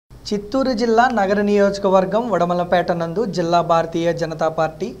చిత్తూరు జిల్లా నగర నియోజకవర్గం వడమలపేట నందు జిల్లా భారతీయ జనతా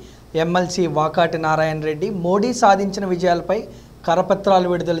పార్టీ ఎమ్మెల్సీ వాకాటి నారాయణ రెడ్డి మోడీ సాధించిన విజయాలపై కరపత్రాలు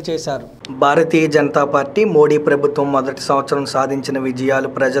విడుదల చేశారు. భారతీయ జనతా పార్టీ మోడీ ప్రభుత్వం మొదటి సంవత్సరం సాధించిన విజయాలు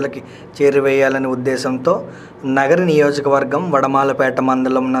ప్రజలకి చేరువేయాలనే ఉద్దేశంతో నగర నియోజకవర్గం వడమలపేట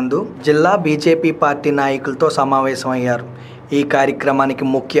మండలం నందు జిల్లా బీజేపీ పార్టీ నాయకులతో సమావేశమయ్యారు. ఈ కార్యక్రమానికి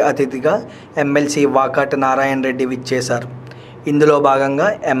ముఖ్య అతిథిగా ఎమ్మెల్సీ వాకాటి నారాయణ రెడ్డి విచ్చేశారు. ఇందులో భాగంగా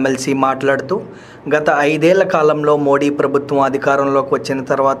ఎమ్మెల్సీ మాట్లాడుతూ గత 5 ఏళ్ల కాలంలో మోడీ ప్రభుత్వం అధికారంలోకి వచ్చిన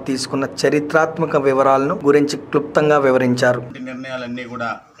తర్వాత తీసుకున్న చరిత్రాత్మక వివరాలను గురించి క్లుప్తంగా వివరించారు. నిర్ణయాలన్నీ కూడా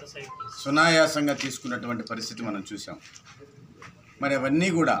సునాయాసంగా తీసుకున్నటువంటి పరిస్థితి మనం చూసాం. మరి అవన్నీ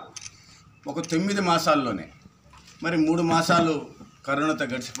కూడా ఒక 9 మాసాల్లోనే మరి 3 మాసాలు కరోనాతో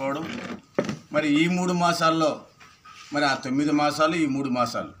గడిచిపోవడం, మరి ఈ 3 మాసాల్లో మరి ఆ 9 మాసాలు ఈ 3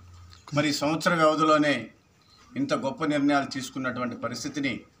 మాసాలు మరి సంవత్సర వ్యవధిలోనే ఇంత గొప్ప నిర్ణయాలు తీసుకున్నటువంటి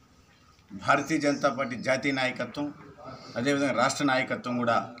పరిస్థితిని భారతీయ జనతా పార్టీ జాతీయ నాయకత్వం అదేవిధంగా రాష్ట్ర నాయకత్వం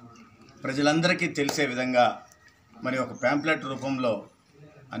కూడా ప్రజలందరికీ తెలిసే విధంగా మరి ఒక ప్యాంప్లెట్ రూపంలో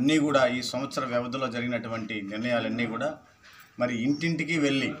అన్నీ కూడా ఈ సంవత్సర వ్యవధిలో జరిగినటువంటి నిర్ణయాలన్నీ కూడా మరి ఇంటింటికి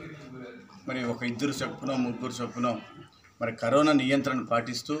వెళ్ళి మరి ఒక 2 చొప్పునో 3 చొప్పునో మరి కరోనా నియంత్రణ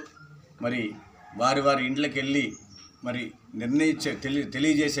పాటిస్తూ మరి వారి ఇంట్లోకి వెళ్ళి మరి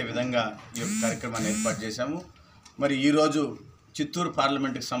తెలియజేసే విధంగా ఈ యొక్క కార్యక్రమాన్ని ఏర్పాటు చేశాము. మరి ఈరోజు చిత్తూరు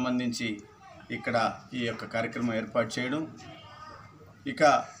పార్లమెంటుకి సంబంధించి ఇక్కడ ఈ యొక్క కార్యక్రమం ఏర్పాటు చేయడం, ఇక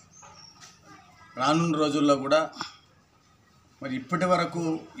రానున్న రోజుల్లో కూడా మరి ఇప్పటి వరకు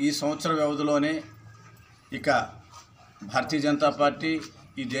ఈ సంవత్సర వ్యవధిలోనే ఇక భారతీయ జనతా పార్టీ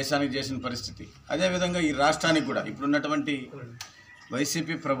ఈ దేశానికి చేసిన పరిస్థితి, అదేవిధంగా ఈ రాష్ట్రానికి కూడా ఇప్పుడున్నటువంటి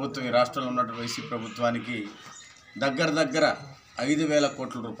వైసీపీ ప్రభుత్వం, ఈ రాష్ట్రంలో ఉన్నటువంటి వైసీపీ ప్రభుత్వానికి దగ్గర 5,000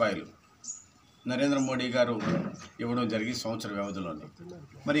 కోట్ల రూపాయలు నరేంద్ర మోడీ గారు ఇవ్వడం జరిగి సంవత్సర వ్యవధిలోనే.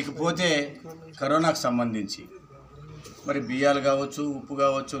 మరి ఇకపోతే కరోనాకు సంబంధించి మరి బియ్యాలు కావచ్చు, ఉప్పు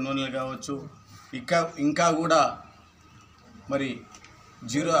కావచ్చు, నూనెలు కావచ్చు, ఇంకా కూడా మరి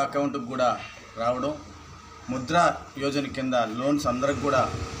జీరో అకౌంట్కి కూడా రావడం, ముద్రా యోజన కింద లోన్స్ అందరికి కూడా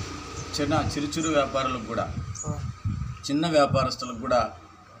చిరు వ్యాపారులకు కూడా, చిన్న వ్యాపారస్తులకు కూడా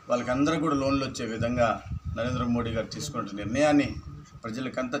వాళ్ళకందరికీ కూడా లోన్లు వచ్చే విధంగా నరేంద్ర మోడీ గారు తీసుకున్న నిర్ణయాన్ని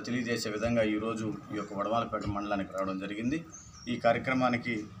ప్రజలకంతా తెలియజేసే విధంగా ఈరోజు ఈ యొక్క వడమలపేట మండలానికి రావడం జరిగింది. ఈ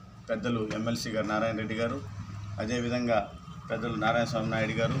కార్యక్రమానికి పెద్దలు ఎమ్మెల్సీ గారు నారాయణ రెడ్డి గారు, అదేవిధంగా పెద్దలు నారాయణ స్వామి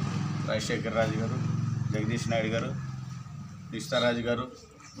నాయుడు గారు, రాజశేఖర్ రాజు గారు, జగదీష్ నాయుడు గారు, నిష్ఠారాజు గారు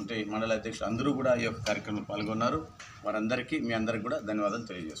ఉంటే మండల అధ్యక్షులు అందరూ కూడా ఈ యొక్క కార్యక్రమంలో పాల్గొన్నారు. వారందరికీ మీ అందరికీ కూడా ధన్యవాదాలు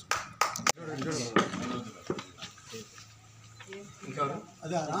తెలియజేసుకుంటున్నాను.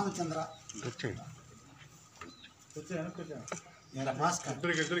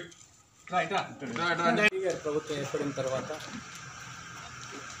 ప్రభుత్వం ఏర్పడిన తర్వాత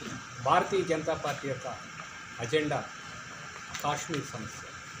భారతీయ జనతా పార్టీ యొక్క అజెండా కాశ్మీర్ సమస్య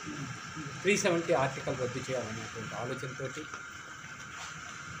 370 ఆర్టికల్ రద్దు చేయాలనేటువంటి ఆలోచనతో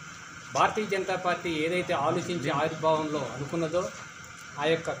భారతీయ జనతా పార్టీ ఏదైతే ఆలోచించి ఆవిర్భావంలో అనుకున్నదో ఆ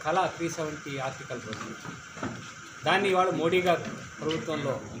యొక్క కళ 370 ఆర్టికల్ రద్దు, దాన్ని ఇవాళ మోడీ గారు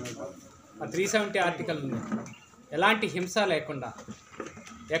ప్రభుత్వంలో ఆ 370 ఆర్టికల్ని ఎలాంటి హింస లేకుండా,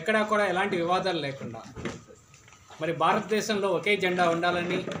 ఎక్కడా కూడా ఎలాంటి వివాదాలు లేకుండా మరి భారతదేశంలో ఒకే జెండా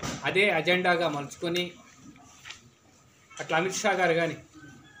ఉండాలని అదే అజెండాగా మలుచుకొని అట్లా అమిత్ షా గారు కానీ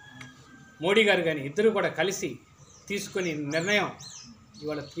మోడీ గారు కానీ ఇద్దరు కూడా కలిసి తీసుకుని నిర్ణయం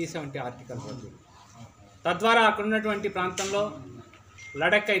ఇవాళ 370 ఆర్టికల్ రద్దు. తద్వారా అక్కడ ఉన్నటువంటి ప్రాంతంలో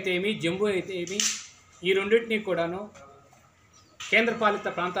లడక్ అయితే ఏమి, జమ్మూ అయితే ఏమి, ఈ రెండింటినీ కూడాను కేంద్రపాలిత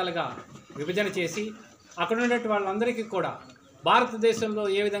ప్రాంతాలుగా విభజన చేసి అక్కడ ఉన్నటువంటి వాళ్ళందరికీ కూడా భారతదేశంలో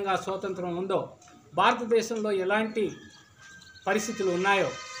ఏ విధంగా స్వాతంత్రం ఉందో, భారతదేశంలో ఎలాంటి పరిస్థితులు ఉన్నాయో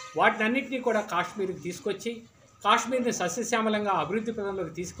వాటినన్నింటినీ కూడా కాశ్మీర్కి తీసుకొచ్చి కాశ్మీర్ని సస్యశ్యామలంగా అభివృద్ధి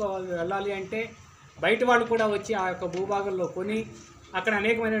పదంలోకి వెళ్ళాలి అంటే బయట వాళ్ళు కూడా వచ్చి ఆ యొక్క భూభాగంలో కొని అక్కడ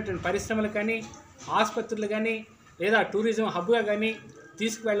అనేకమైనటువంటి పరిశ్రమలు కానీ, ఆసుపత్రులు కానీ, లేదా టూరిజం హబ్గా కానీ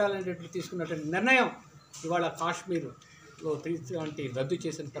తీసుకువెళ్ళాలనేటువంటి తీసుకున్నటువంటి నిర్ణయం ఇవాళ కాశ్మీర్లో 370 రద్దు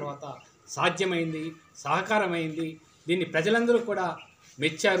చేసిన తర్వాత సాధ్యమైంది, సహకారమైంది. దీన్ని ప్రజలందరూ కూడా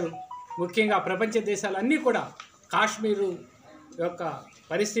మెచ్చారు. ముఖ్యంగా ప్రపంచ దేశాలన్నీ కూడా కాశ్మీరు యొక్క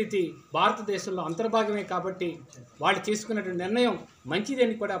పరిస్థితి భారతదేశంలో అంతర్భాగమే కాబట్టి వాళ్ళు తీసుకున్నటువంటి నిర్ణయం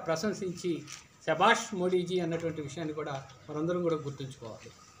మంచిదని కూడా ప్రశంసించి శభాష్ మోడీజీ అన్నటువంటి విషయాన్ని కూడా మనందరం కూడా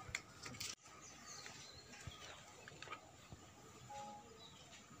గుర్తుంచుకోవాలి.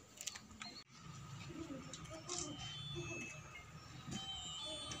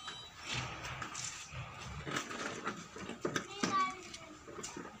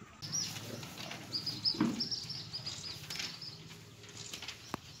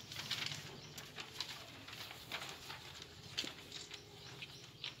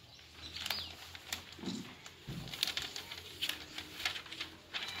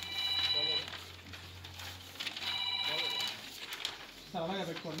 సార్ అలాగే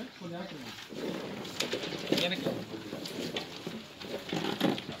పెట్టుకోండి. కొంచెం వెనక్కి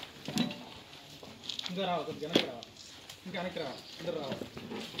ఇంకా రావాలి, కొద్దిగా వెనక్కి రావాలి, ఇంకా వెనక్కి రావాలి, అందరు రావాలి.